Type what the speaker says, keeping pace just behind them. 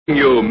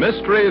You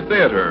Mystery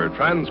Theater,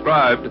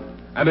 transcribed,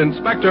 and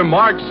Inspector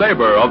Mark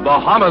Saber of the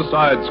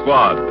Homicide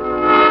Squad.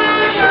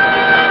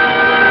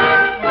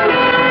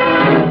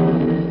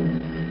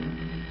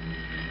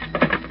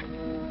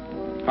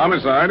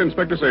 Homicide,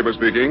 Inspector Saber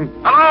speaking.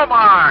 Hello,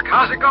 Mark.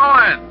 How's it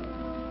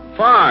going?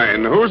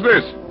 Fine. Who's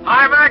this?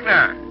 I'm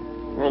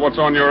Magner. Well, what's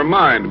on your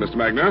mind, Mr.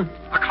 Magner?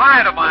 A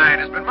client of mine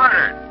has been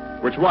murdered.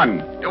 Which one?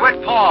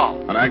 DeWitt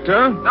Paul. An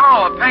actor?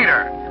 No, a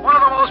painter. One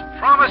of the most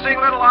promising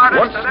little artists.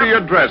 What's the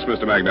address,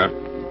 Mr. Magner?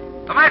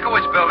 The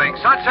Mankiewicz Building,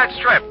 Sunset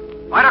Strip,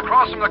 right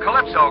across from the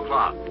Calypso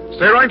Club.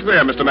 Stay right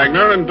there, Mr.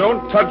 Magner, and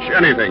don't touch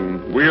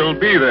anything. We'll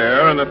be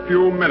there in a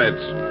few minutes.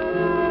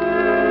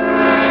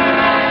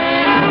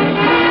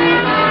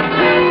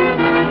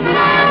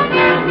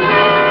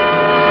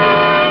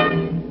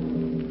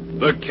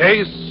 The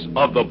Case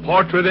of the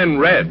Portrait in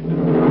Red.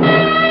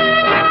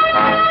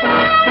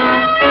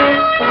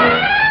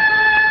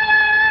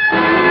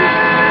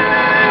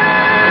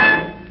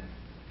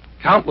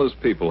 Countless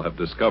people have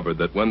discovered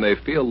that when they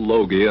feel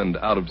logy and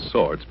out of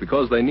sorts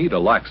because they need a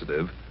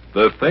laxative,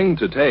 the thing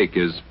to take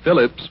is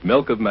Phillips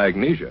Milk of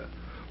Magnesia.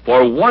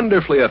 For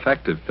wonderfully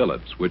effective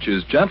Phillips, which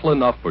is gentle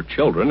enough for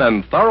children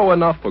and thorough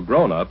enough for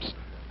grown-ups,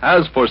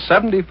 has for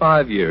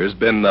 75 years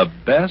been the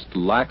best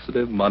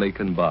laxative money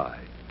can buy.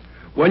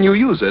 When you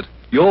use it,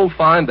 you'll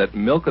find that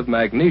Milk of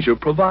Magnesia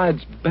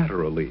provides better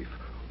relief,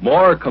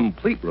 more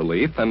complete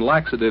relief than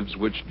laxatives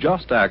which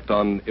just act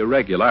on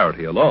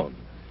irregularity alone.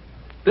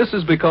 This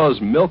is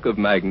because Milk of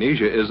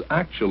Magnesia is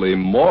actually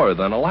more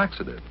than a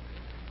laxative.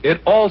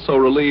 It also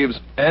relieves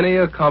any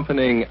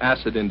accompanying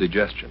acid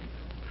indigestion.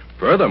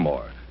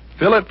 Furthermore,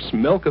 Phillips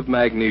Milk of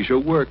Magnesia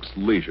works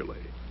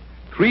leisurely.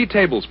 3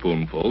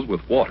 tablespoonfuls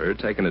with water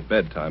taken at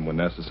bedtime when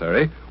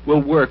necessary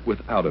will work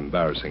without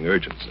embarrassing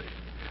urgency.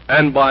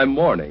 And by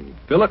morning,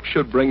 Phillips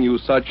should bring you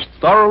such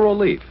thorough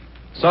relief,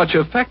 such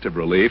effective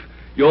relief,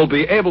 you'll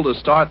be able to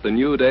start the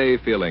new day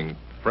feeling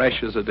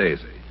fresh as a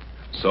daisy.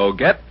 So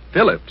get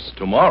Phillips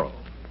tomorrow.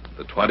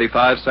 The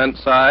 25-cent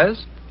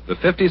size, the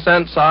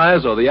 50-cent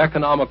size, or the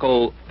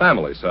economical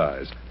family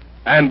size.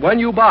 And when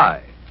you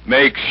buy,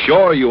 make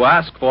sure you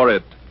ask for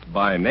it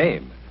by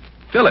name.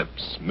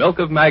 Phillips Milk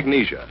of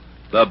Magnesia,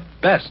 the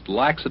best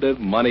laxative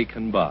money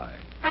can buy.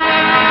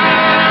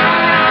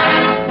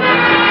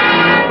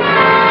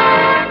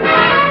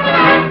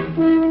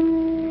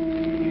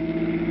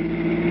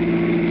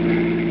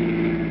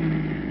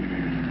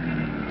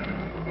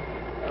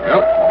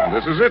 Well,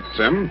 this is it,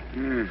 Tim.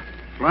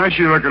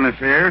 Flashy-looking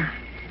affair.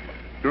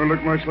 Don't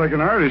look much like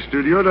an artist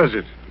studio, does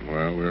it?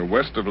 Well, we're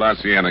west of La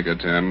Cienega,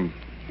 Tim,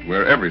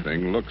 where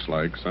everything looks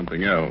like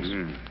something else.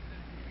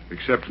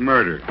 Except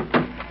murder.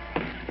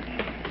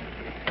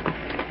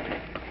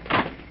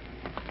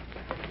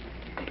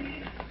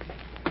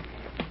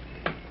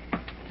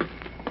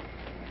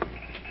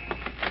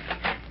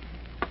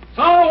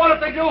 So, what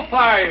if they do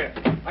fire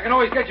you? I can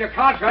always get you a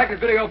contract and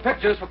video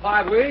pictures for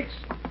 5 weeks.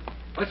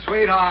 But,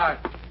 sweetheart,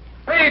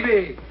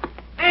 baby,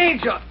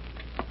 angel,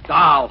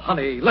 doll,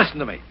 honey, listen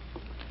to me.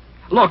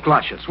 Look,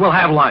 Luscious, we'll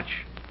have lunch.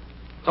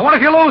 So what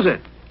if you lose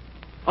it?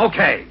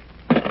 Okay.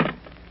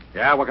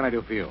 Yeah, what can I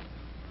do for you?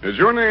 Is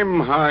your name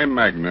High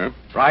Magner?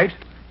 Right?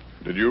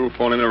 Did you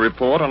phone in a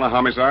report on a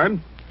homicide?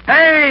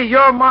 Hey,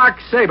 you're Mark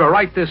Saber.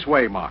 Right this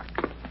way, Mark.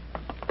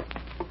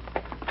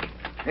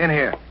 In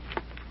here.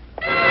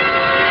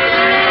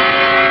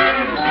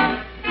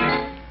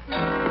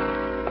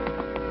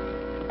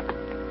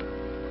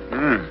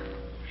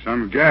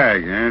 Some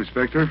gag,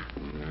 Inspector?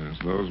 Yes,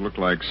 those look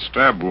like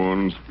stab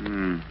wounds.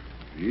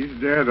 He's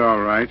dead, all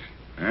right.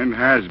 And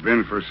has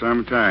been for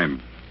some time.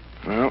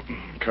 Well,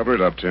 cover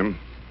it up, Tim.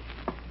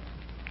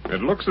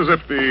 It looks as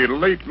if the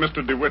late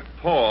Mr. DeWitt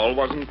Paul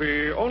wasn't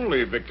the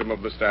only victim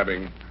of the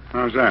stabbing.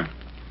 How's that?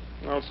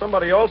 Well,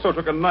 somebody also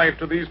took a knife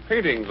to these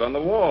paintings on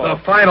the wall.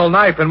 The final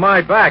knife in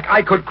my back.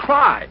 I could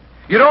cry.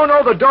 You don't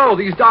know the dough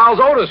these dolls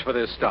owed us for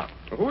this stuff.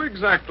 Who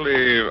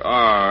exactly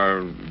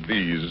are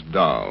these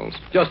dolls?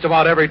 Just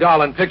about every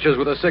doll in pictures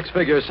with a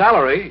 6-figure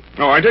salary.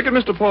 Oh, I take it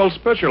Mr. Paul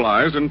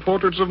specialized in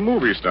portraits of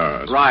movie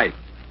stars. Right.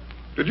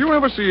 Did you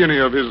ever see any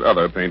of his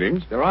other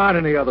paintings? There aren't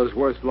any others,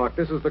 worse luck.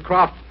 This is the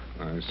crop.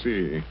 I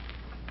see.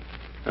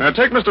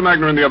 Take Mr.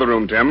 Magner in the other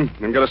room, Tim,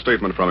 and get a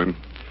statement from him.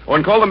 Oh,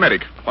 and call the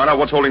medic. Find out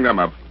what's holding them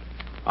up.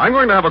 I'm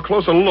going to have a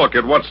closer look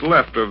at what's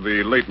left of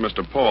the late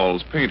Mr.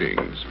 Paul's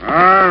paintings.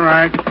 All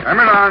right. Come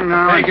along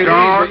now. Take it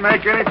Don't easy.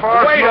 make any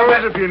false Wait a moves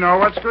minute. if you know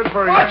what's good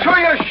for you. Watch who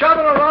you're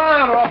shoving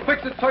around, or I'll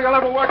fix it so you'll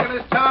never work in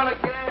this town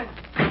again.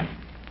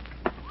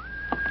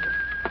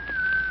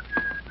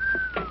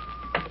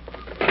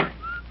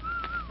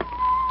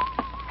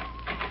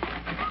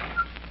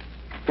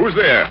 Who's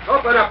there?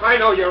 Open up. I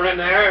know you're in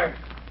there.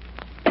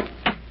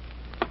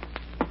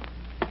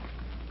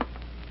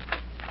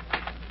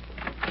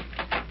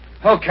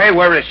 Okay,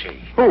 where is she?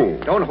 Who?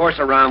 Don't horse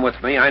around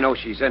with me. I know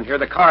she's in here.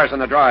 The car's in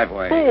the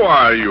driveway. Who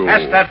are you?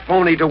 That's that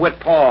phony DeWitt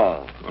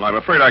Paul. Well, I'm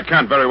afraid I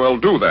can't very well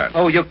do that.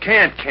 Oh, you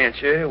can't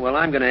you? Well,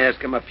 I'm going to ask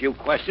him a few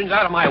questions.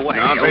 Out of my way.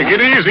 Now, take it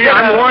easy.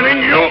 I'm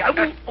warning you.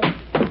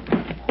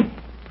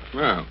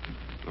 Well,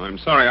 I'm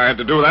sorry I had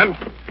to do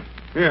that.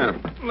 Here,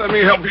 let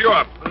me help you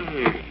up.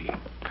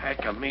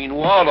 Pack a mean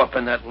wallop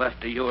in that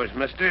left of yours,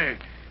 mister.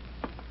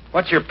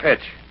 What's your pitch?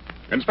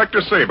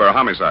 Inspector Saber,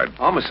 homicide.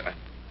 Homicide.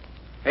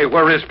 Hey,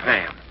 where is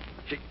Pam?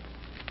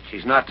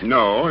 She's not...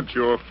 No, it's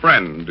your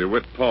friend,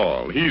 DeWitt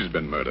Paul. He's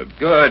been murdered.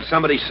 Good.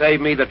 Somebody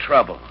saved me the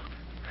trouble.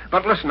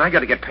 But listen, I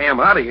got to get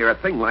Pam out of here.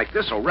 A thing like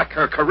this will wreck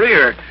her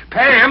career.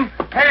 Pam,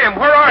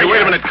 where are you? Hey,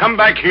 wait a minute. Come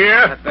back here.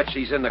 I bet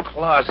she's in the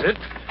closet.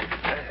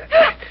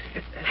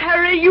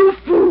 Harry, you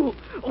fool.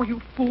 Oh,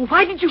 you fool.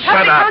 Why did you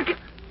have Shut up. to...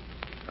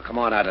 Now, come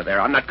on out of there.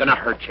 I'm not going to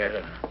hurt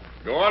you.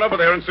 Go on over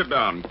there and sit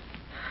down.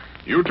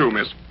 You too,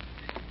 miss.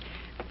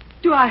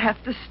 Do I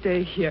have to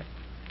stay here?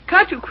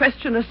 Can't you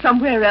question us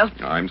somewhere else?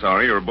 I'm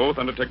sorry. You're both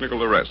under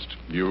technical arrest.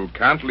 You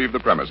can't leave the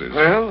premises.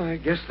 Well, I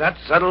guess that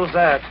settles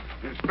that.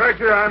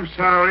 Inspector, I'm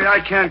sorry.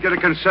 I can't get a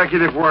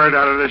consecutive word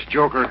out of this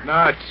joker.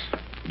 Nuts.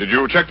 Did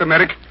you check the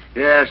medic?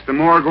 Yes, the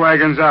morgue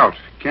wagon's out.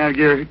 Can't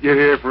get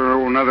here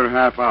for another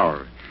half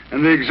hour.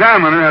 And the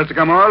examiner has to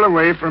come all the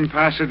way from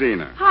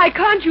Pasadena. Hi,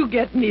 can't you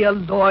get me a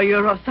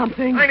lawyer or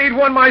something? I need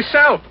one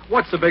myself.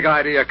 What's the big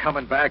idea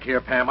coming back here,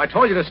 Pam? I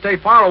told you to stay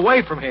far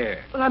away from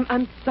here. Well,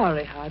 I'm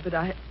sorry, Hi, but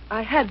I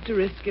had to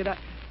risk it.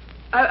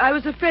 I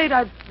was afraid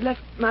I'd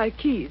left my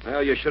keys.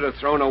 Well, you should have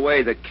thrown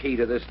away the key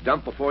to this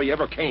dump before you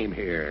ever came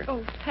here.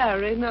 Oh,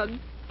 Harry, now,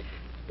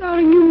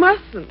 darling, you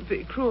mustn't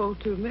be cruel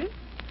to me.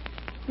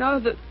 Now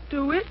that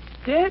DeWitt's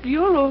dead,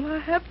 you're all I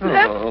have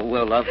left. Oh,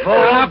 well, of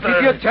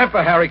Keep your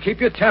temper, Harry. Keep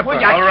your temper.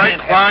 Well, All right,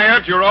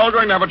 quiet. You're all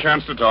going to have a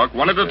chance to talk,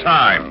 one at a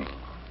time.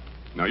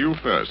 Now, you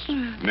first.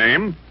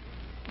 Name?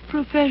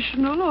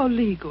 Professional or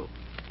legal?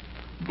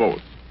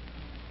 Both.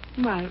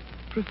 My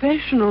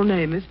professional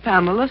name is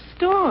Pamela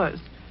Storrs.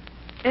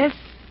 Storrs.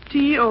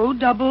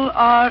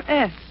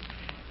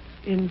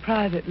 In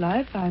private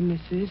life, I'm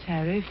Mrs.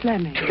 Harry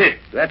Fleming.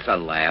 That's a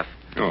laugh.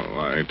 Oh,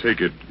 I take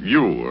it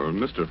you are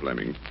Mr.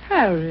 Fleming.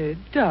 Harry,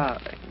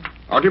 darling.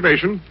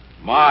 Occupation?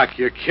 Mark,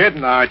 you're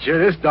kidding, aren't you?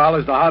 This doll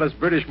is the hottest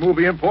British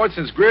movie import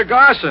since Greer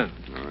Garson.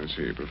 Oh, I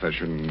see.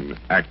 Profession,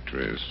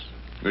 actress.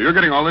 Now, you're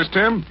getting all this,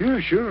 Tim? Yeah,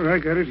 sure. I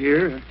got it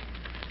here.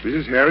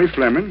 Mrs. Harry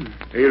Fleming,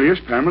 alias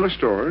Pamela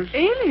Storrs.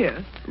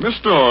 Alias? Miss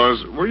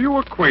Storrs, were you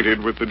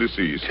acquainted with the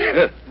deceased?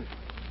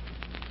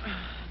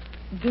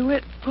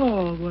 DeWitt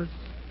Paul was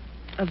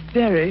a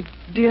very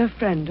dear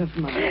friend of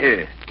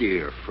mine.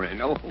 Dear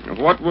friend. Oh.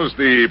 What was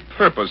the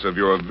purpose of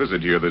your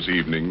visit here this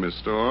evening, Miss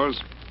Storrs?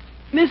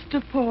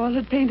 Mr. Paul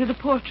had painted a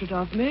portrait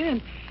of me,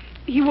 and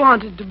he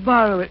wanted to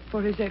borrow it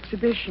for his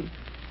exhibition.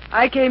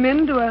 I came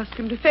in to ask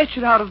him to fetch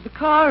it out of the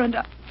car, and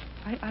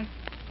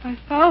I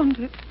found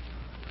it.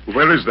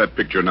 Where is that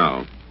picture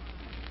now?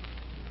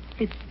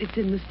 It's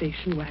in the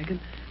station wagon,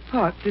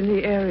 parked in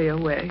the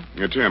areaway.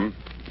 Tim,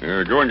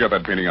 go and get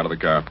that painting out of the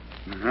car.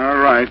 All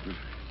right.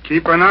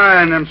 Keep an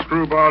eye on them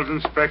screwballs,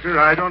 Inspector.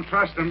 I don't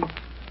trust them.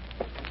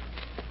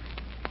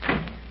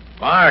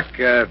 Mark,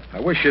 I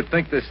wish you'd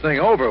think this thing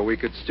over. We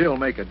could still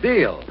make a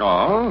deal.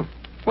 Oh?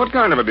 What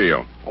kind of a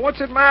deal? Well, what's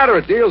it matter?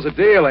 A deal's a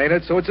deal, ain't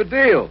it? So it's a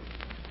deal.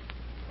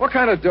 What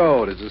kind of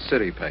dough does the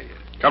city pay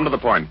you? Come to the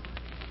point.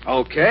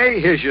 Okay,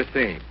 here's your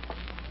theme.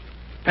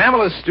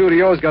 Pamela's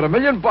studio's got $1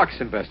 million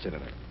invested in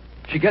her.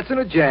 She gets in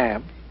a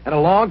jam, and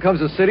along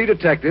comes a city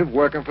detective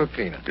working for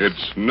peanuts.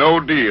 It's no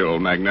deal,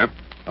 Magna.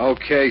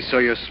 Okay, so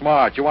you're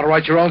smart. You want to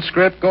write your own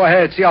script? Go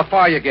ahead. See how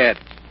far you get.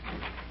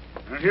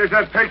 Here's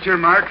that picture,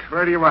 Mark.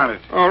 Where do you want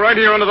it? Oh, right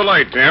here under the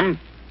light, Tim.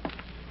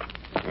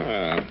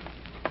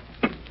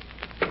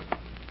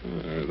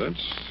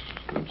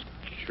 That's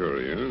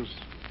curious.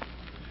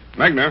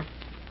 Magna,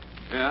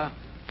 Yeah?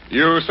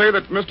 you say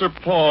that Mr.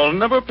 Paul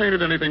never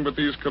painted anything but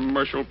these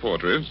commercial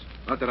portraits.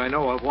 Not that I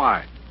know of.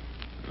 Why?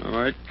 Well,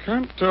 I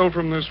can't tell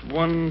from this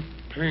one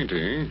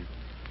painting,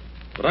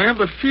 but I have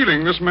the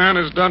feeling this man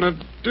has done a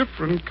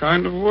different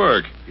kind of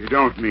work. You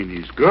don't mean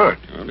he's good.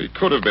 Well, he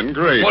could have been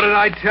great. What did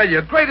I tell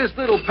you? Greatest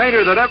little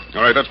painter that ever...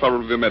 All right, that's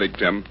probably the medic,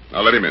 Tim.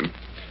 I'll let him in.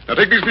 Now,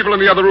 take these people in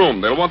the other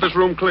room. They'll want this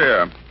room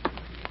clear.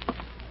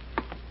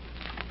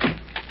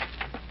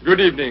 Good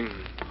evening.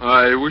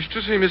 I wish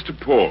to see Mr.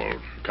 Paul.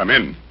 Come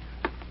in.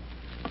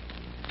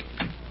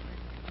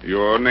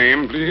 Your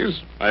name,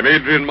 please? I'm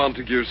Adrian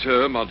Montague,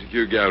 sir.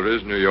 Montague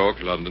Galleries, New York,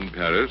 London,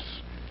 Paris.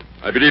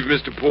 I believe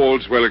Mr.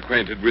 Paul's well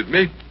acquainted with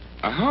me.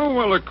 How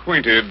well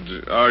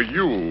acquainted are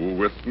you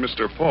with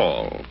Mr.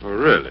 Paul? Oh,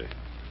 really?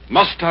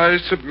 Must I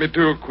submit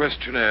to a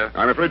questionnaire?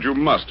 I'm afraid you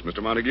must,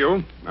 Mr.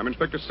 Montague. I'm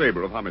Inspector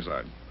Saber of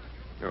Homicide.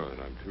 Oh,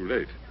 and I'm too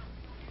late.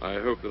 I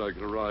hope that I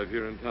can arrive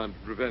here in time to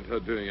prevent her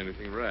doing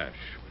anything rash.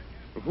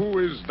 Who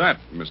is that,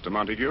 Mr.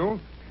 Montague?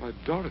 Why,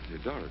 Dorothy,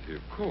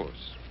 of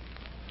course.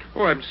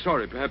 Oh, I'm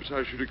sorry. Perhaps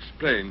I should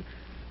explain.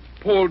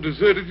 Paul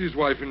deserted his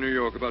wife in New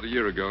York about a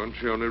year ago, and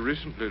she only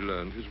recently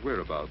learned his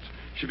whereabouts.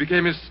 She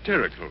became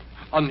hysterical,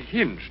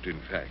 unhinged, in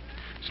fact.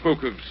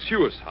 Spoke of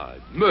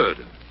suicide,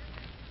 murder.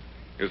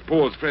 As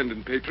Paul's friend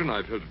and patron,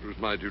 I felt it was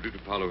my duty to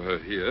follow her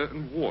here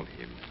and warn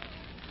him.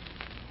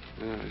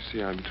 I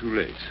see I'm too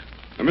late.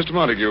 Now, Mr.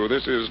 Montague,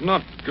 this is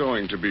not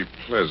going to be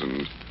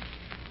pleasant.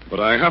 But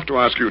I have to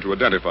ask you to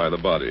identify the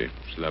body.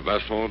 Cela va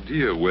sans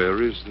dire.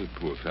 Where is the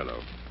poor fellow?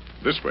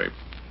 This way.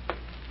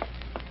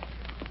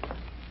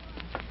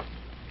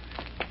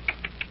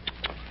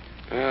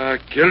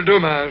 Quel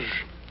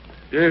dommage.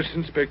 Yes,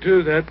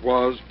 Inspector, that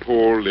was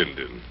Paul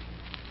Linden.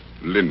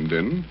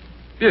 Linden?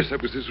 Yes,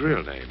 that was his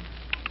real name.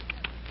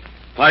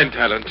 Fine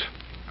talent.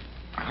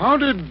 How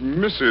did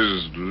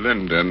Mrs.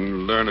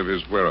 Linden learn of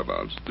his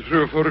whereabouts?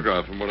 Through a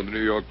photograph from one of the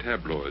New York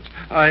tabloids.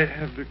 I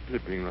have the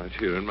clipping right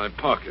here in my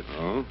pocket.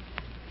 Oh?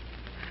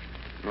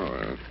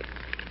 Oh,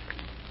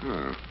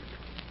 huh.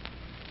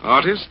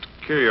 Artist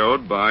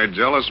KO'd by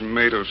jealous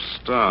mate of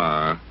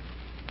star.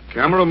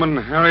 Cameraman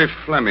Harry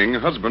Fleming,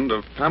 husband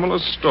of Pamela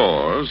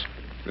Storrs,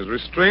 is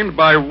restrained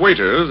by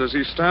waiters as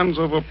he stands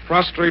over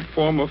prostrate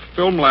form of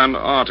filmland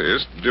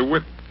artist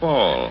DeWitt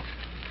Paul.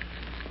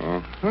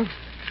 Uh-huh.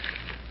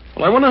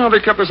 Well, I wonder how they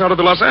kept this out of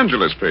the Los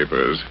Angeles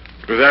papers.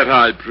 That,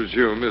 I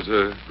presume, is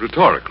a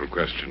rhetorical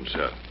question,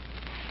 sir.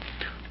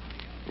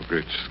 Oh,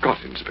 great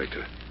Scott,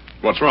 Inspector.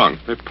 What's wrong?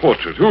 That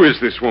portrait. Who is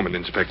this woman,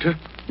 Inspector?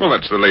 Well,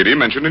 that's the lady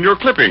mentioned in your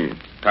clipping,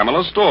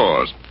 Pamela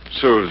Storrs.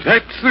 So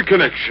that's the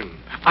connection.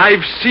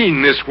 I've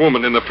seen this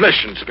woman in the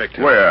flesh,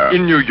 Inspector. Where?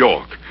 In New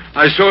York.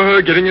 I saw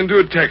her getting into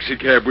a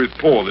taxicab with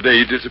Paul the day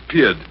he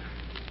disappeared.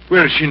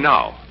 Where is she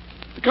now?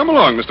 Come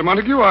along, Mr.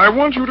 Montague. I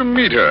want you to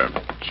meet her.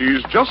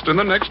 She's just in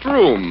the next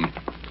room.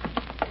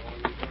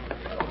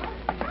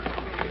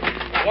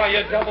 Why,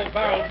 you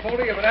double-barreled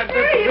phony, if it hadn't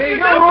been for me,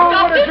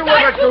 what did you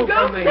ever do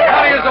for me?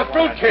 Honey is a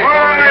fruitcake.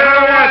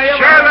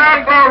 Shut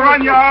up or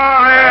run your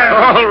head.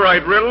 All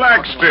right,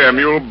 relax, Tim.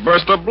 You'll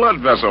burst a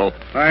blood vessel.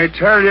 I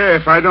tell you,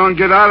 if I don't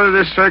get out of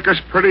this circus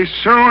pretty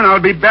soon,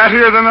 I'll be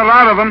battier than a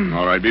lot of them.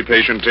 All right, be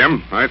patient,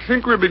 Tim. I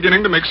think we're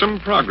beginning to make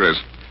some progress.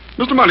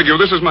 Mr. Montague,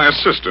 this is my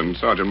assistant,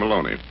 Sergeant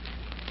Maloney.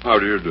 How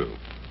do you do?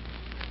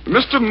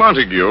 Mr.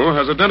 Montague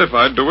has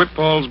identified DeWitt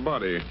Paul's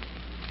body.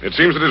 It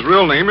seems that his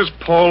real name is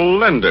Paul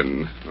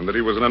Linden, and that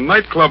he was in a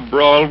nightclub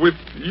brawl with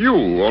you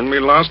only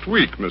last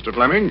week, Mr.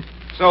 Fleming.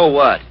 So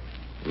what?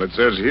 Well, it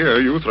says here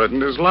you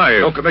threatened his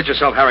life. Don't commit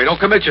yourself, Harry. Don't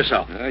commit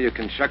yourself. You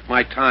can check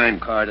my time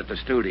card at the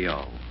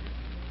studio.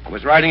 I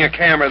was riding a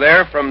camera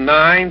there from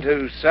 9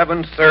 to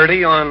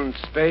 7:30 on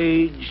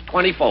page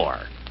 24.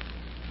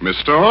 Miss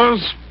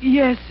Storrs?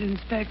 Yes,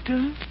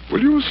 Inspector.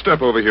 Will you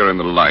step over here in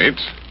the light?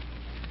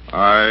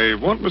 I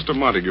want Mr.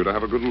 Montague to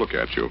have a good look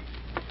at you.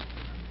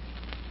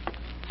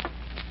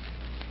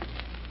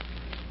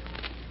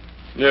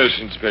 Yes,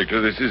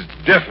 Inspector, this is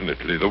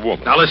definitely the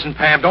woman. Now, listen,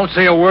 Pam, don't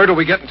say a word or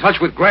we get in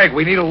touch with Greg.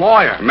 We need a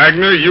lawyer.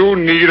 Magna, you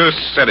need a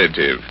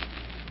sedative.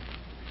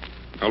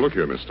 Now, look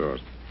here, Miss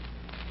Storrs.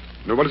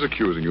 Nobody's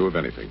accusing you of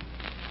anything.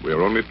 We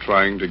are only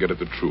trying to get at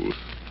the truth.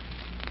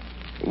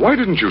 Why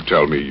didn't you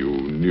tell me you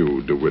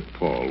knew DeWitt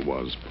Paul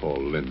was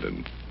Paul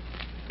Linden?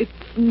 It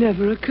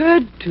never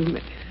occurred to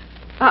me.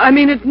 I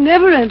mean, it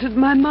never entered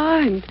my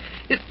mind.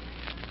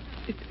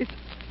 It's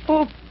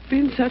all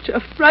been such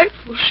a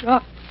frightful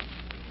shock.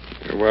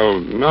 Well,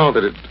 now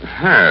that it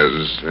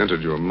has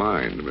entered your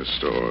mind, Miss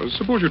Storrs,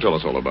 suppose you tell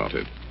us all about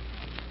it.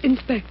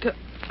 Inspector,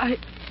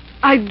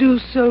 I do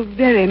so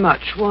very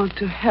much want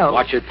to help.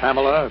 Watch it,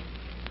 Pamela.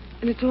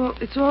 And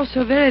it's all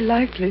so very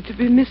likely to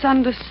be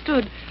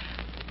misunderstood.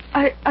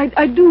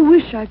 I do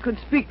wish I could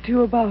speak to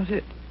you about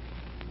it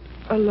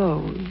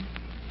alone.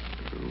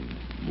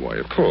 Why,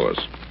 of course.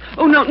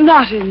 Oh, no,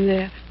 not in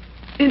there.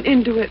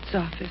 In DeWitt's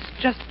office.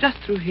 Just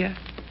through here.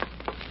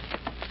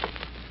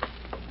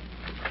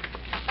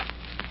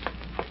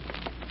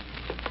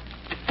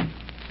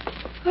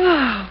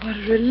 Oh, what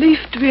a relief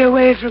to be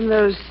away from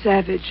those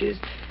savages.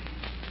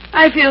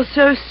 I feel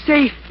so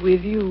safe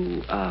with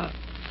you.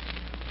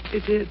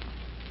 Is it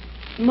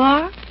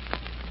Mark?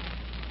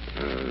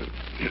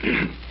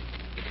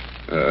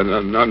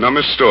 Now,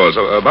 Miss Storrs,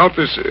 about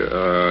this,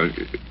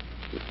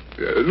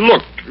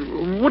 look,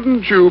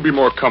 wouldn't you be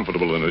more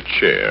comfortable in a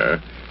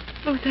chair?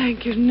 Oh,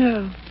 thank you,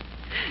 no.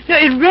 No,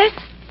 it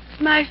rests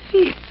my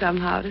feet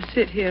somehow to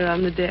sit here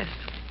on the desk.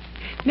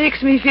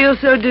 Makes me feel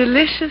so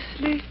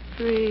deliciously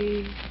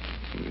free.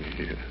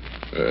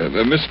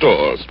 Miss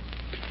Storrs,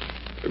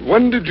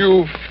 when did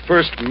you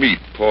first meet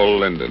Paul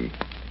Linden?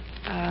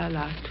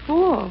 Last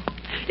fall.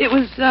 It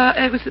was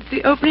at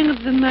the opening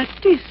of the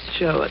Matisse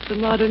show at the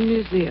Modern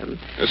Museum.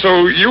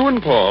 So you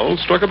and Paul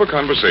struck up a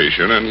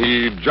conversation, and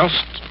he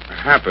just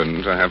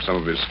happened to have some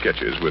of his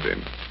sketches with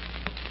him.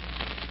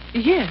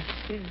 Yes.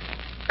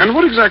 And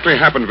what exactly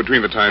happened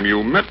between the time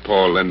you met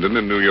Paul Linden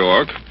in New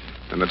York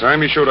and the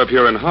time he showed up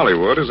here in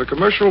Hollywood as a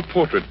commercial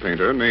portrait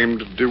painter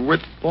named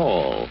DeWitt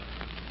Paul?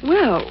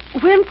 Well,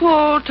 when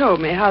Paul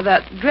told me how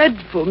that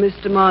dreadful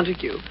Mr.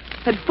 Montague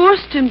had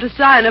forced him to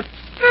sign a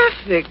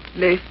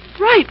perfectly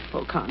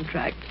frightful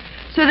contract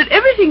so that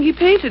everything he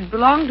painted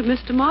belonged to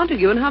Mr.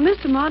 Montague, and how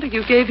Mr.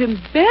 Montague gave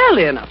him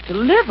barely enough to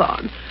live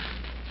on,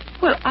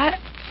 well,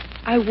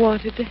 I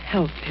wanted to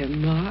help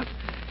him, Mark.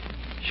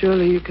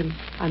 Surely you can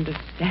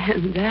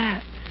understand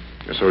that.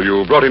 So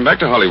you brought him back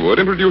to Hollywood,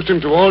 introduced him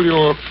to all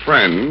your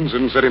friends,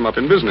 and set him up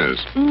in business.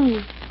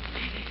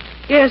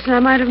 Yes, and I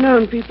might have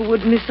known people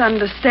would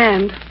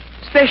misunderstand,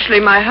 especially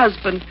my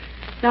husband.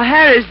 Now,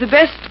 Harry's the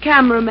best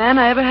cameraman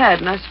I ever had,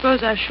 and I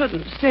suppose I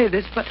shouldn't say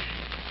this, but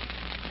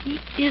he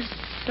is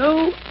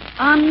so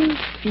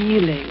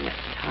unfeeling at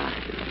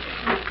times.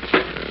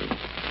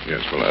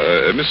 Yes,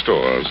 well, Miss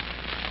Storrs,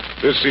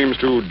 this seems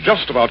to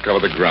just about cover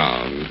the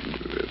ground.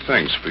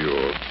 Thanks for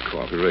your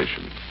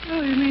cooperation.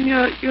 Oh, you mean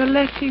you're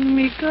letting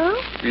me go?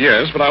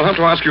 Yes, but I'll have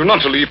to ask you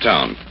not to leave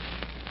town.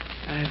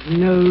 I've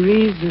no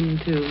reason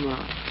to,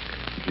 Mark.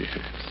 Yes.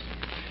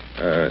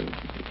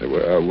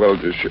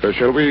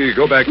 Shall we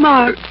go back?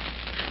 Mark,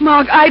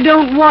 I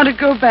don't want to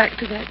go back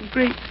to that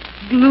great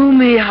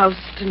gloomy house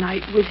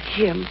tonight with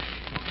him.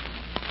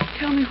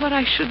 Tell me what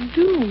I should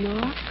do,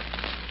 Mark.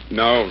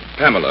 Now,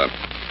 Pamela,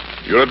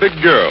 you're a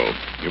big girl.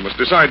 You must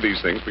decide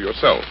these things for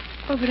yourself.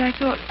 Oh, but I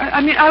thought...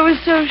 I was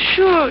so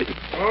sure...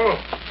 Oh.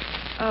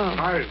 Oh.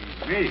 Pardon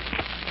me.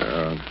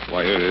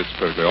 Why, it's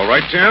perfectly all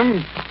right,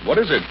 Tim. What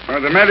is it?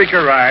 The medic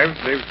arrived.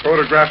 They've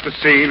photographed the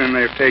scene, and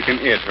they've taken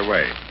it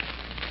away.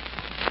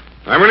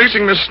 I'm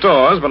releasing Miss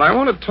Storrs, but I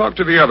want to talk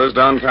to the others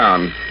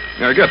downtown.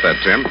 Now, get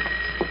that, Tim.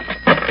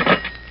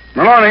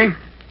 Maloney.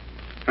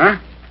 Huh?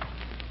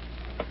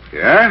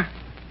 Yeah?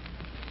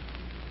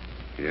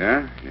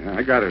 Yeah,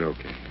 I got it,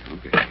 okay.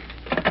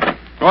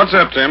 What's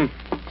up, Tim?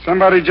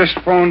 Somebody just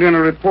phoned in a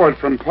report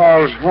from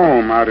Paul's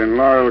home out in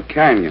Laurel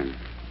Canyon.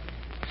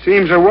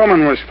 Seems a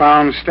woman was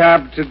found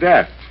stabbed to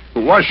death.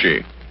 Who was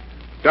she?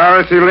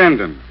 Dorothy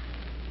Linden,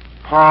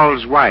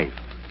 Paul's wife.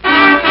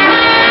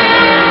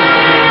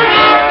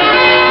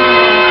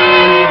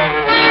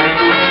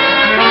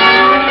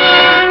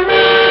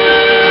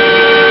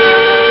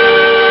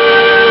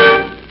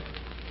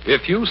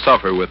 If you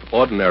suffer with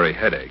ordinary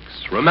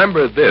headaches,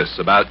 remember this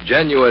about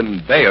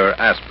genuine Bayer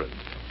aspirin.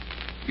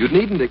 You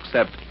needn't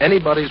accept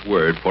anybody's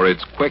word for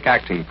its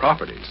quick-acting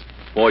properties,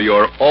 for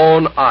your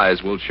own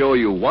eyes will show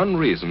you one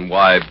reason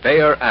why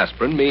Bayer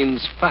aspirin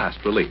means fast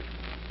relief.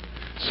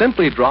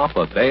 Simply drop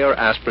a Bayer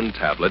aspirin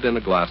tablet in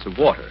a glass of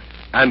water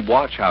and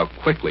watch how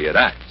quickly it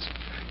acts.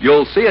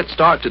 You'll see it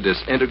start to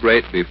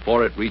disintegrate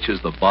before it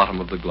reaches the bottom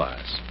of the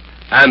glass.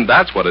 And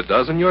that's what it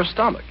does in your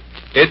stomach.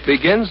 It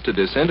begins to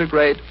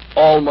disintegrate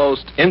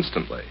almost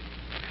instantly.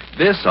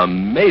 This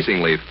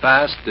amazingly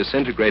fast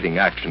disintegrating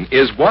action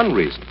is one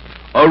reason,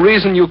 a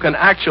reason you can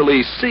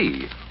actually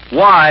see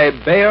why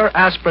Bayer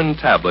aspirin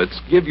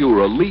tablets give you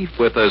relief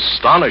with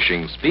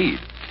astonishing speed.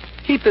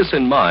 Keep this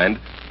in mind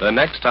the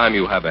next time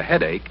you have a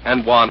headache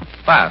and want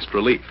fast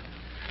relief.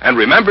 And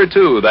remember,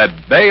 too,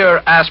 that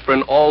Bayer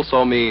aspirin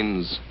also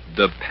means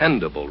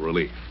dependable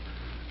relief.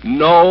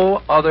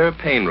 No other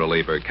pain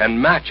reliever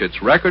can match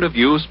its record of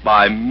use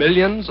by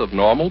millions of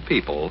normal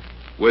people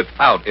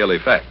without ill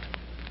effect.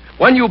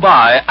 When you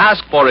buy,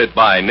 ask for it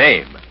by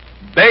name.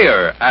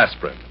 Bayer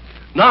aspirin.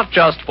 Not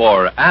just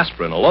for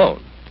aspirin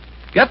alone.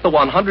 Get the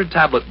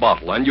 100-tablet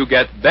bottle and you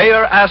get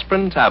Bayer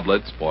aspirin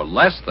tablets for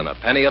less than a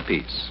penny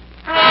apiece.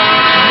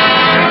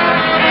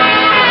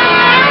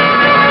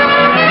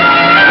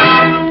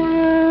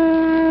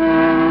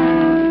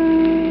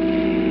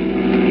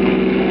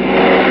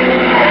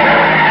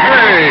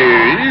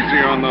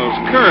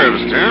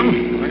 Curves,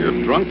 Tim.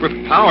 You're drunk with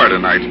power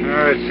tonight.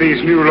 It's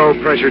these new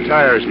low-pressure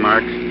tires,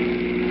 Mark.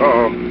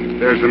 Uh-oh.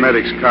 There's the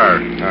medic's car.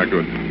 Ah,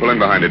 good. Pull in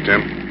behind it,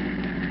 Tim.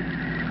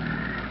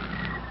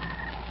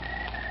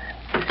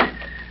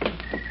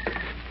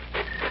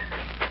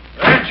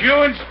 That's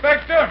you,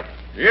 Inspector?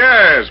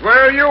 Yes.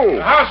 Where are you?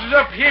 The house is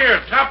up here,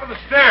 top of the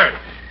stairs.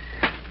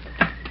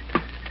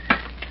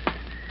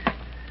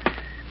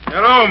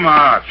 Hello,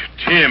 Mark.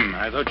 Tim,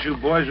 I thought you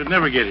boys would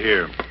never get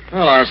here.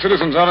 Well, our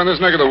citizens out in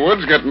this neck of the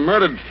woods get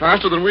murdered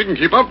faster than we can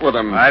keep up with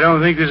them. I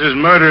don't think this is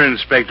murder,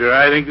 Inspector.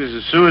 I think this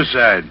is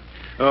suicide.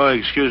 Oh,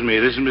 excuse me.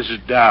 This is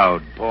Mrs.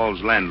 Dowd,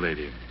 Paul's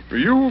landlady.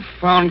 You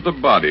found the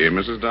body,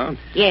 Mrs. Dowd?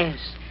 Yes.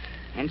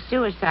 And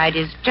suicide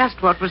is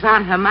just what was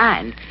on her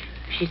mind.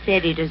 She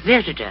said he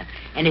deserted her,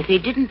 and if he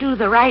didn't do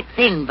the right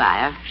thing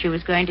by her, she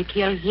was going to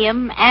kill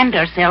him and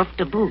herself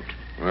to boot.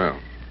 Well,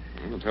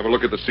 let's have a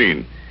look at the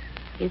scene.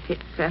 If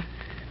it's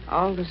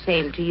all the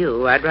same to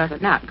you, I'd rather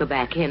not go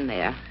back in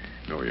there.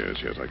 Oh,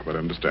 yes, I quite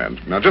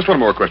understand. Now, just one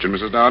more question,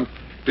 Mrs. Dowd.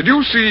 Did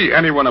you see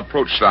anyone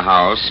approach the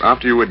house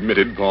after you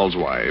admitted Paul's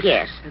wife?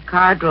 Yes, the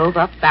car drove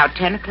up about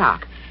 10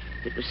 o'clock.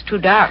 It was too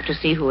dark to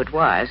see who it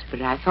was,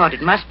 but I thought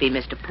it must be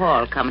Mr.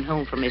 Paul coming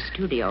home from his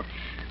studio.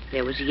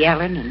 There was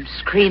yelling and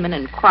screaming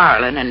and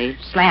quarreling, and he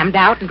slammed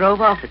out and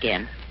drove off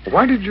again.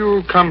 Why did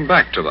you come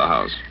back to the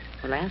house?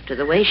 Well, after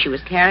the way she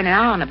was carrying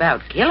on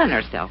about killing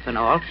herself and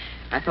all,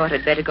 I thought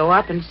I'd better go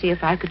up and see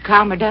if I could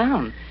calm her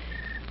down.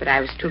 But I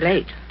was too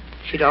late.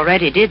 She'd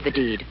already did the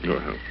deed.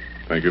 Well,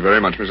 thank you very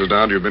much, Mrs.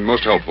 Dowd. You've been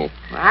most helpful.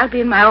 Well, I'll be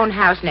in my own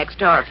house next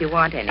door if you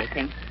want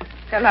anything.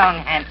 So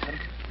long, handsome.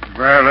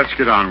 Well, let's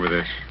get on with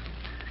this.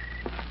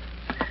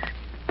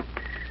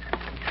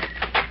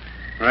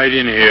 Right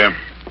in here.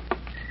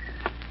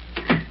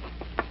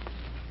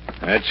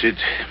 That's it.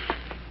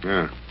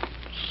 Yeah.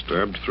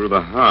 Stabbed through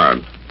the heart.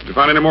 Did you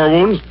find any more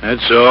wounds?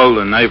 That's all.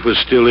 The knife was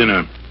still in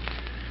her.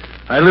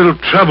 A little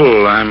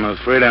trouble. I'm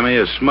afraid I may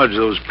have smudged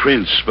those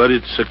prints, but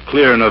it's a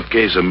clear enough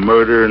case of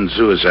murder and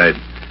suicide.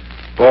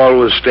 Paul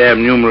was stabbed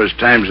numerous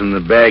times in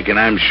the back, and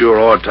I'm sure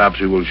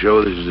autopsy will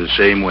show this is the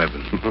same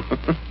weapon.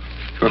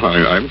 Well,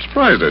 I'm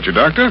surprised at you,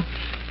 Doctor.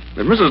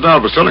 If Mrs.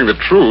 Dowd was telling the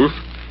truth,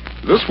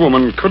 this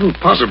woman couldn't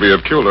possibly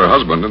have killed her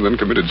husband and then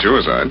committed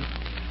suicide.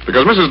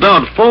 Because Mrs.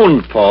 Dowd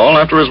phoned Paul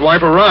after his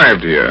wife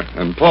arrived here,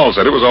 and Paul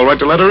said it was all right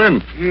to let her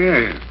in.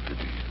 Yeah, but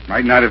it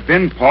might not have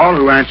been Paul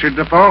who answered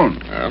the phone.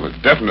 Well, it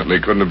definitely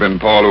couldn't have been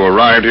Paul who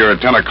arrived here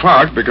at 10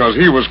 o'clock because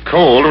he was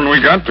cold when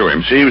we got to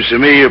him. Seems to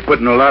me you're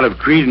putting a lot of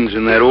credence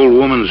in that old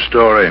woman's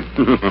story.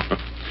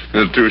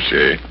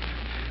 Touche.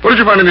 What did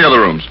you find in the other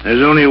rooms?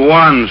 There's only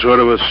one, sort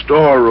of a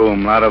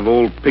storeroom, a lot of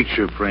old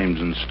picture frames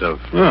and stuff.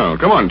 Oh,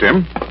 come on,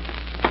 Tim.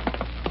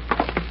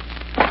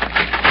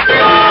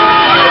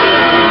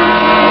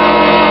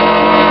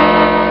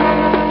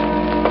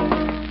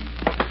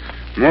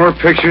 More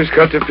pictures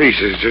cut to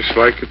pieces, just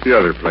like at the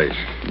other place.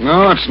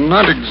 No, it's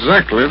not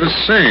exactly the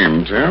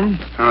same, Tim.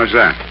 How's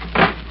that?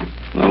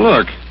 Now,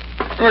 look.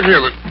 Look here,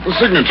 the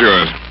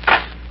signatures.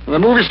 The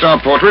movie star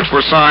portraits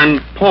were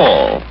signed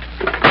Paul.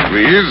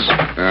 These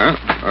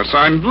are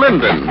signed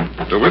Linden,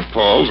 to wit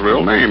Paul's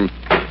real name.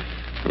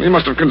 Well, he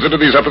must have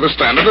considered these up to the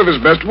standard of his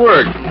best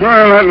work.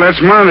 Well, that lets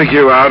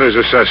Montague out as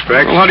a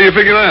suspect. Well, how do you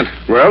figure that?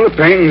 Well, the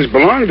paintings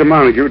belong to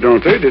Montague,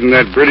 don't they? Didn't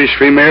that British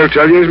female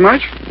tell you as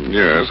much?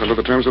 Yes, under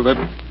the terms of that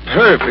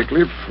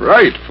perfectly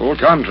frightful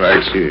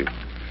contract.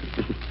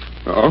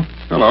 Oh,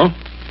 hello.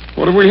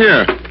 What have we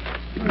here?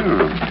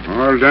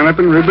 Oh, all done up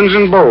in ribbons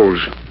and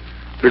bows.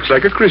 Looks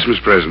like a Christmas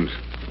present.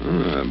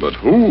 But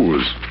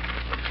whose?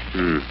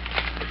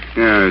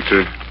 Yeah, it's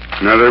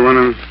another one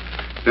of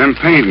them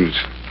paintings.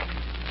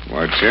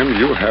 Why, Tim,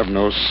 you have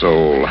no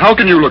soul. How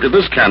can you look at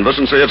this canvas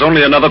and say it's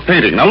only another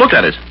painting? Now, look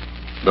at it.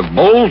 The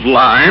bold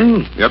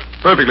line, yet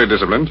perfectly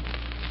disciplined.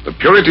 The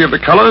purity of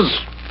the colors,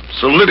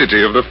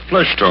 solidity of the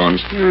flesh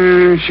tones.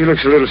 She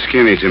looks a little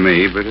skinny to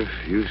me, but if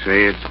you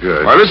say it's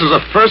good... Why, this is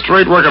a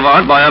first-rate work of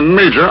art by a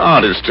major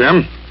artist,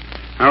 Tim.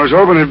 I was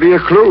hoping it'd be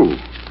a clue.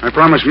 I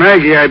promised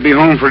Maggie I'd be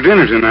home for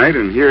dinner tonight,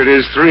 and here it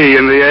is 3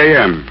 in the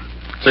a.m.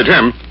 Say,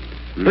 Tim,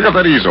 pick up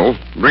that easel.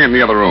 Bring it in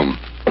the other room.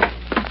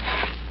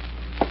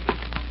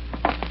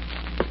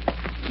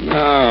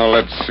 Now,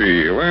 let's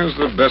see. Where's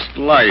the best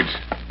light?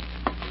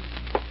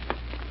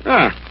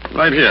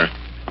 Right here.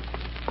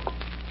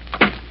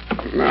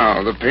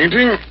 Now, the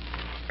painting.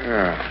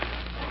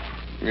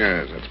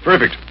 Yes, that's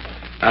perfect.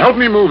 Now, help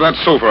me move that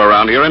sofa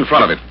around here in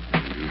front of it.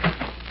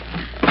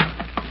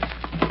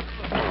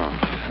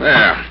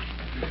 There.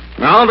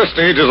 Now the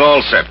stage is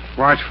all set.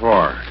 What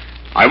for?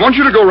 I want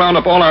you to go round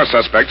up all our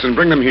suspects and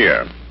bring them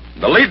here.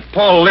 The late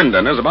Paul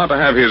Linden is about to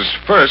have his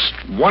first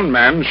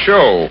one-man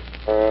show.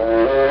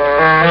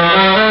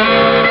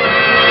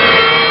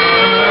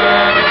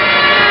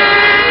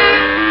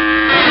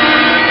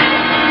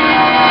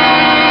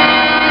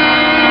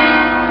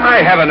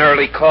 I have an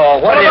early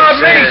call. What about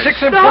is me? this?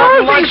 6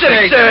 important lunch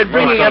dates.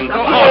 Bringing up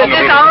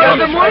this hour of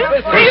the morning.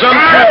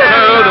 Presumption,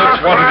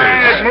 that's what it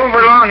is. Let's move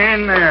along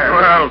in there.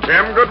 Well,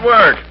 Tim, good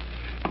work.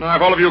 Now,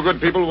 if all of you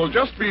good people will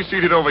just be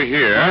seated over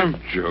here.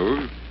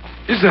 Joe,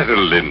 is that a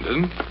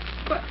Linden?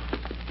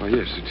 Oh,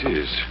 yes, it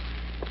is.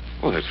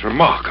 Oh, that's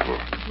remarkable.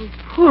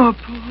 Poor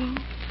Paul.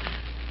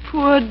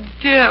 Poor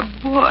dear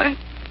boy.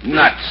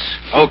 Nuts.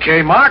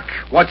 Okay, Mark,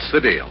 what's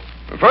the deal?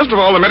 First of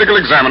all, the medical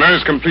examiner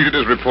has completed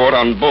his report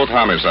on both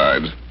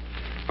homicides.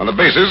 On the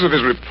basis of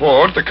his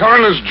report, the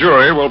coroner's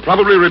jury will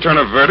probably return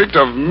a verdict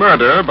of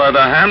murder by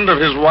the hand of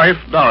his wife,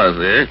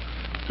 Dorothy,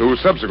 who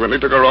subsequently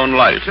took her own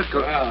life.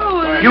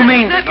 You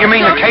mean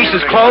the case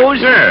is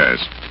closed?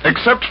 Yes,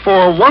 except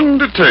for one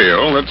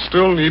detail that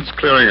still needs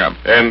clearing up.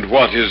 And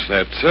what is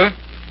that, sir?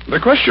 The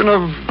question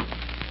of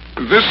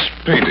this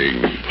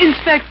painting.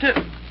 Inspector,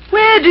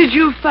 where did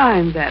you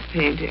find that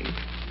painting?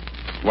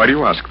 Why do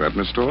you ask that,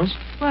 Miss Storrs?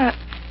 Well,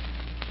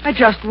 I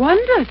just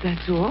wondered,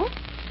 that's all.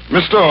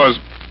 Miss Storrs,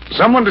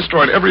 someone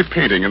destroyed every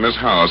painting in this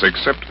house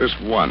except this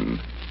one.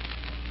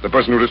 The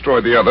person who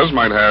destroyed the others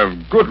might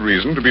have good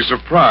reason to be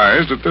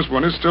surprised that this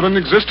one is still in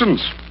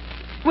existence.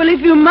 Well, if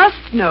you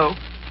must know,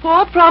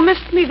 Paul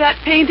promised me that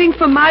painting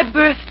for my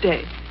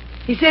birthday.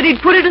 He said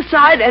he'd put it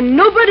aside and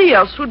nobody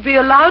else would be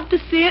allowed to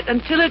see it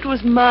until it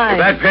was mine. If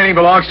that painting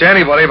belongs to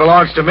anybody, it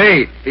belongs to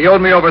me. He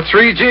owed me over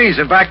 3 G's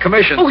in back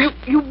commission. Oh,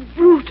 you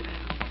brute.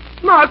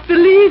 Mark,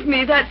 believe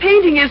me, that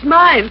painting is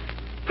mine.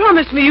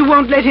 Promise me you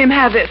won't let him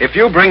have it. If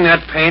you bring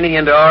that painting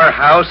into our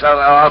house,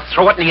 I'll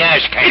throw it in the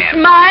ash can. It's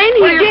mine.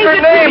 He gave your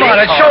it name to me.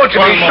 on it. Show it to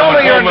me. Show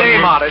me your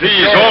name on it.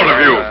 Please, all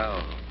of you.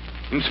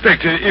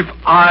 Inspector, if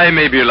I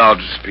may be allowed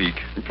to speak.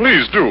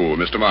 Please do,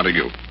 Mr.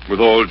 Montague.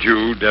 With all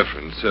due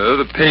deference, sir,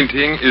 the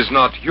painting is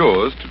not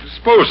yours to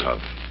dispose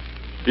of.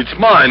 It's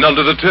mine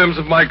under the terms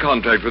of my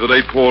contract with the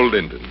late Paul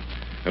Linden.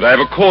 And I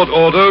have a court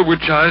order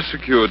which I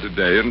secured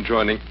today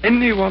enjoining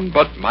anyone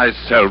but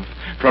myself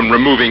from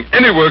removing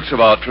any works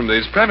of art from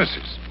these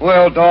premises.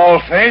 Well,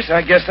 dollface,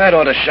 I guess that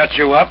ought to shut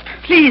you up.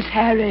 Please,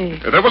 Harry.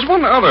 There was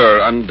one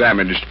other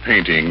undamaged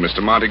painting,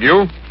 Mr.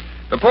 Montague.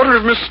 The portrait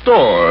of Miss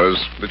Storrs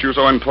that you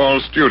saw in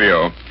Paul's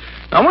studio.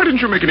 Now, why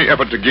didn't you make any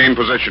effort to gain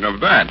possession of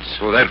that?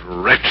 Oh, that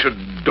wretched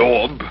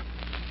daub.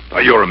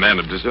 Why, you're a man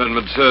of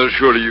discernment, sir.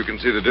 Surely you can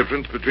see the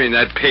difference between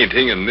that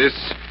painting and this.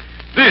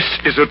 This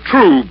is a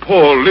true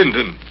Paul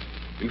Linden.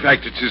 In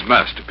fact, it's his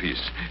masterpiece.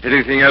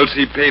 Anything else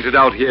he painted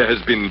out here has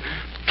been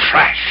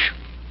trash.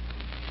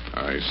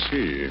 I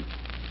see.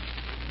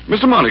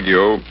 Mr.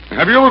 Montague,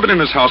 have you ever been in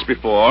this house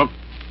before?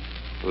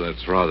 Well,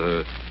 that's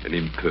rather an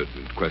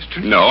impertinent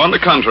question. No, on the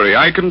contrary,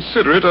 I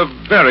consider it a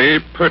very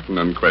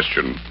pertinent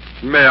question.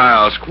 May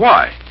I ask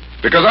why?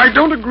 Because I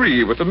don't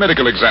agree with the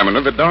medical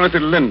examiner that Dorothy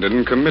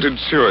Linden committed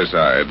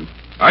suicide.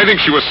 I think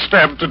she was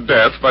stabbed to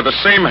death by the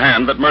same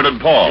hand that murdered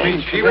Paul.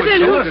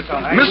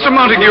 Mr.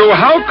 Montague,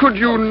 how could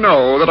you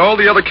know that all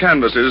the other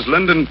canvases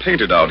Linden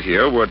painted out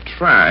here were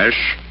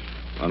trash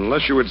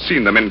unless you had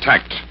seen them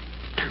intact?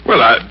 Well,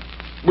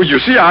 you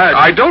see,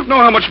 I don't know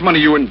how much money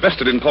you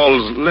invested in Paul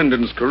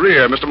Linden's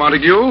career, Mr.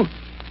 Montague,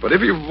 but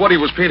if what he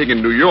was painting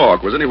in New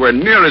York was anywhere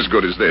near as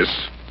good as this,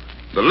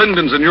 the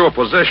Lindens in your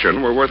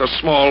possession were worth a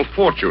small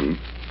fortune.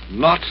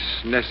 Not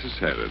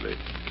necessarily.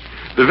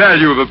 The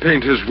value of a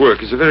painter's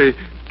work is a very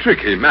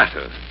tricky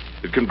matter.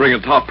 It can bring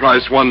a top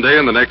price one day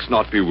and the next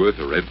not be worth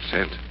a red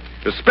cent.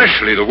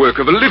 Especially the work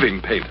of a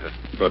living painter.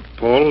 But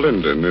Paul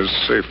Linden is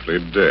safely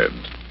dead.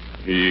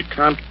 He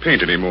can't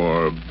paint any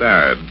more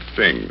bad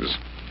things.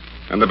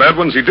 And the bad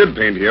ones he did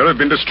paint here have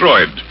been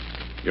destroyed.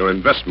 Your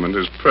investment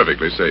is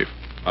perfectly safe.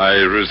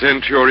 I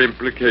resent your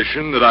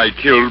implication that I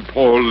killed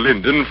Paul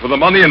Linden for the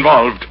money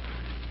involved.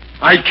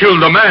 I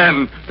killed a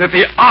man that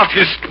the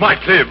artist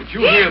might live.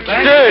 You hear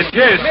that?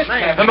 Yes.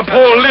 And the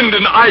Paul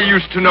Linden I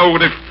used to know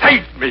would have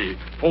thanked me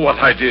for what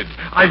I did.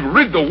 I've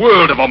rid the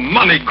world of a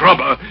money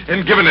grubber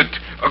and given it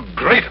a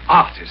great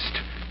artist.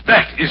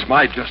 That is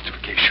my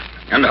justification.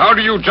 And how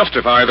do you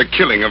justify the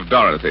killing of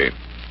Dorothy?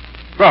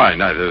 Well, I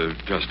neither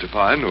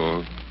justify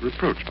nor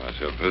reproach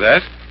myself for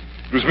that.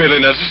 It was merely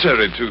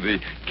necessary to the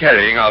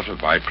carrying out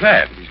of my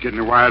plan. He's getting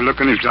a wild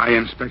look in his eye,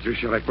 Inspector.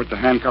 Shall I put the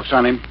handcuffs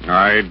on him?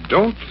 I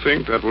don't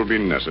think that will be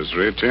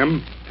necessary,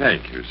 Tim.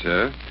 Thank you,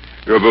 sir.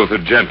 You're both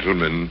a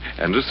gentleman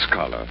and a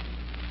scholar.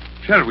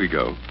 Shall we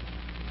go?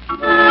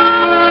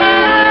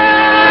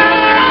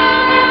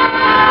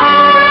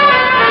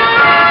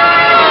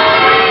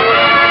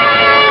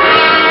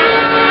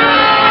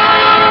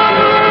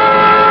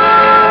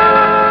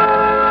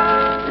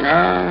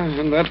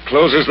 And that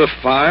closes the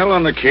file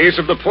on the case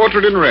of the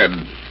portrait in red.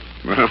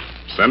 Well,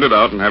 send it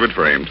out and have it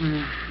framed.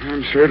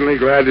 I'm certainly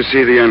glad to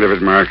see the end of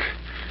it, Mark.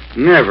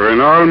 Never in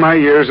all my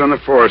years on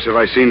the force have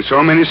I seen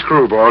so many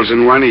screwballs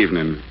in one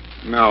evening.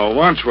 Now,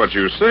 watch what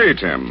you say,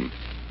 Tim.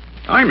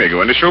 I may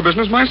go into show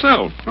business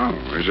myself. Oh,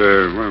 as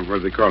a, what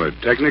do they call it,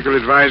 technical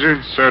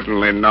advisor?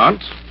 Certainly not.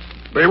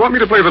 They want me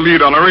to play the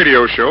lead on a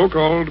radio show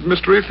called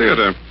Mystery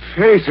Theater.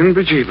 Faith and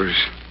bejeebers.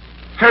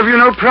 Have you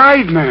no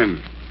pride,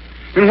 man?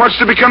 And what's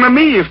to become of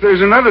me if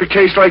there's another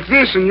case like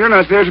this and you're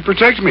not there to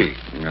protect me?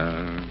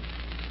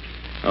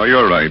 Oh,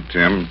 you're right,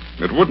 Tim.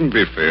 It wouldn't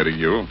be fair to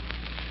you.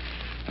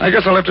 I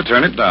guess I'll have to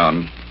turn it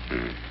down.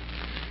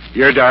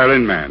 You're a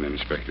darling man,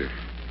 Inspector.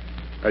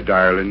 A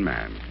darling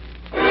man.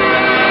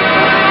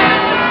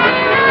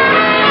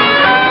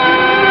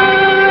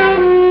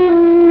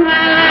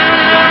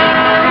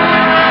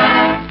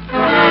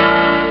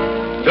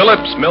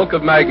 Phillips Milk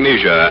of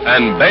Magnesia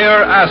and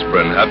Bayer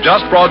Aspirin have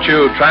just brought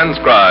you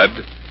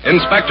transcribed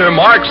Inspector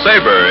Mark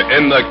Saber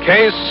in the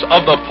case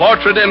of the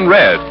portrait in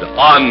red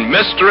on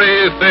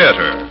Mystery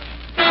Theater.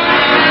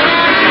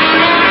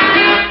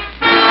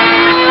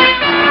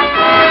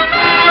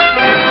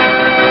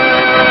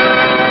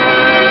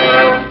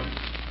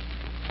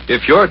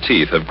 If your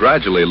teeth have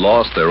gradually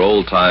lost their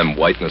old-time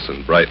whiteness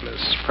and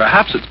brightness,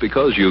 perhaps it's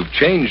because you've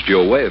changed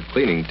your way of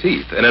cleaning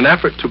teeth in an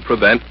effort to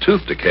prevent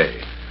tooth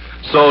decay.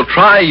 So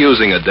try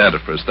using a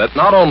dentifrice that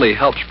not only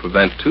helps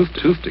prevent tooth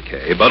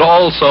decay, but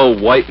also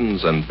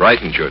whitens and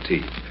brightens your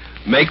teeth,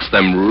 makes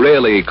them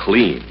really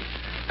clean.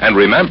 And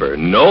remember,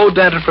 no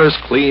dentifrice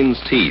cleans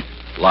teeth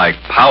like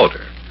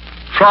powder.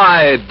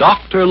 Try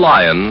Dr.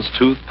 Lyon's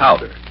Tooth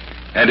Powder.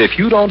 And if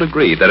you don't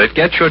agree that it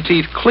gets your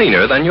teeth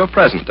cleaner than your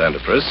present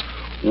dentifrice,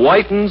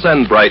 whitens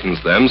and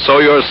brightens them so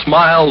your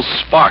smile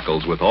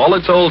sparkles with all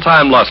its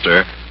old-time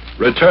luster,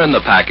 return the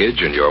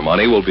package and your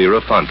money will be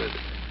refunded.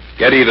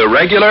 Get either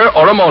regular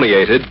or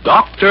ammoniated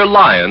Dr.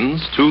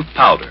 Lyon's Tooth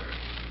Powder.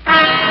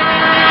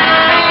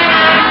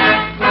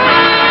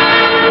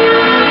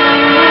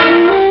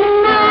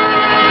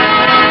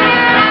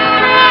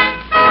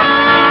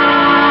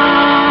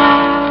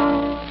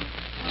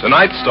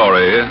 Tonight's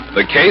story,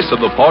 The Case of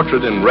the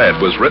Portrait in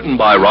Red, was written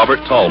by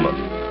Robert Tallman.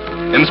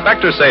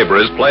 Inspector Saber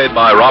is played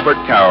by Robert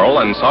Carroll,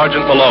 and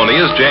Sergeant Maloney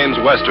is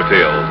James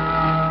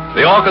Westerfield.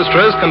 The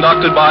orchestra is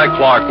conducted by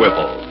Clark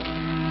Whipple.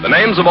 The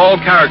names of all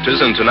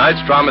characters in tonight's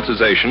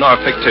dramatization are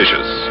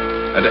fictitious,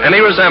 and any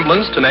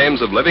resemblance to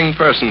names of living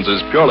persons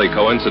is purely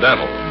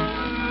coincidental.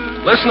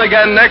 Listen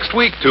again next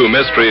week to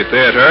Mystery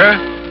Theater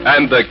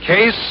and The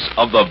Case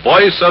of the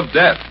Voice of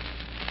Death.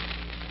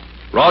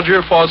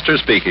 Roger Foster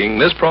speaking.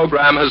 This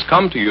program has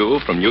come to you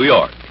from New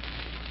York.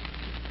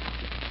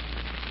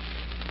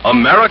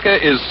 America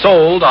is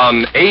sold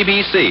on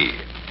ABC,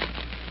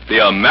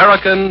 the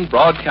American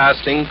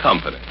Broadcasting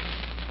Company.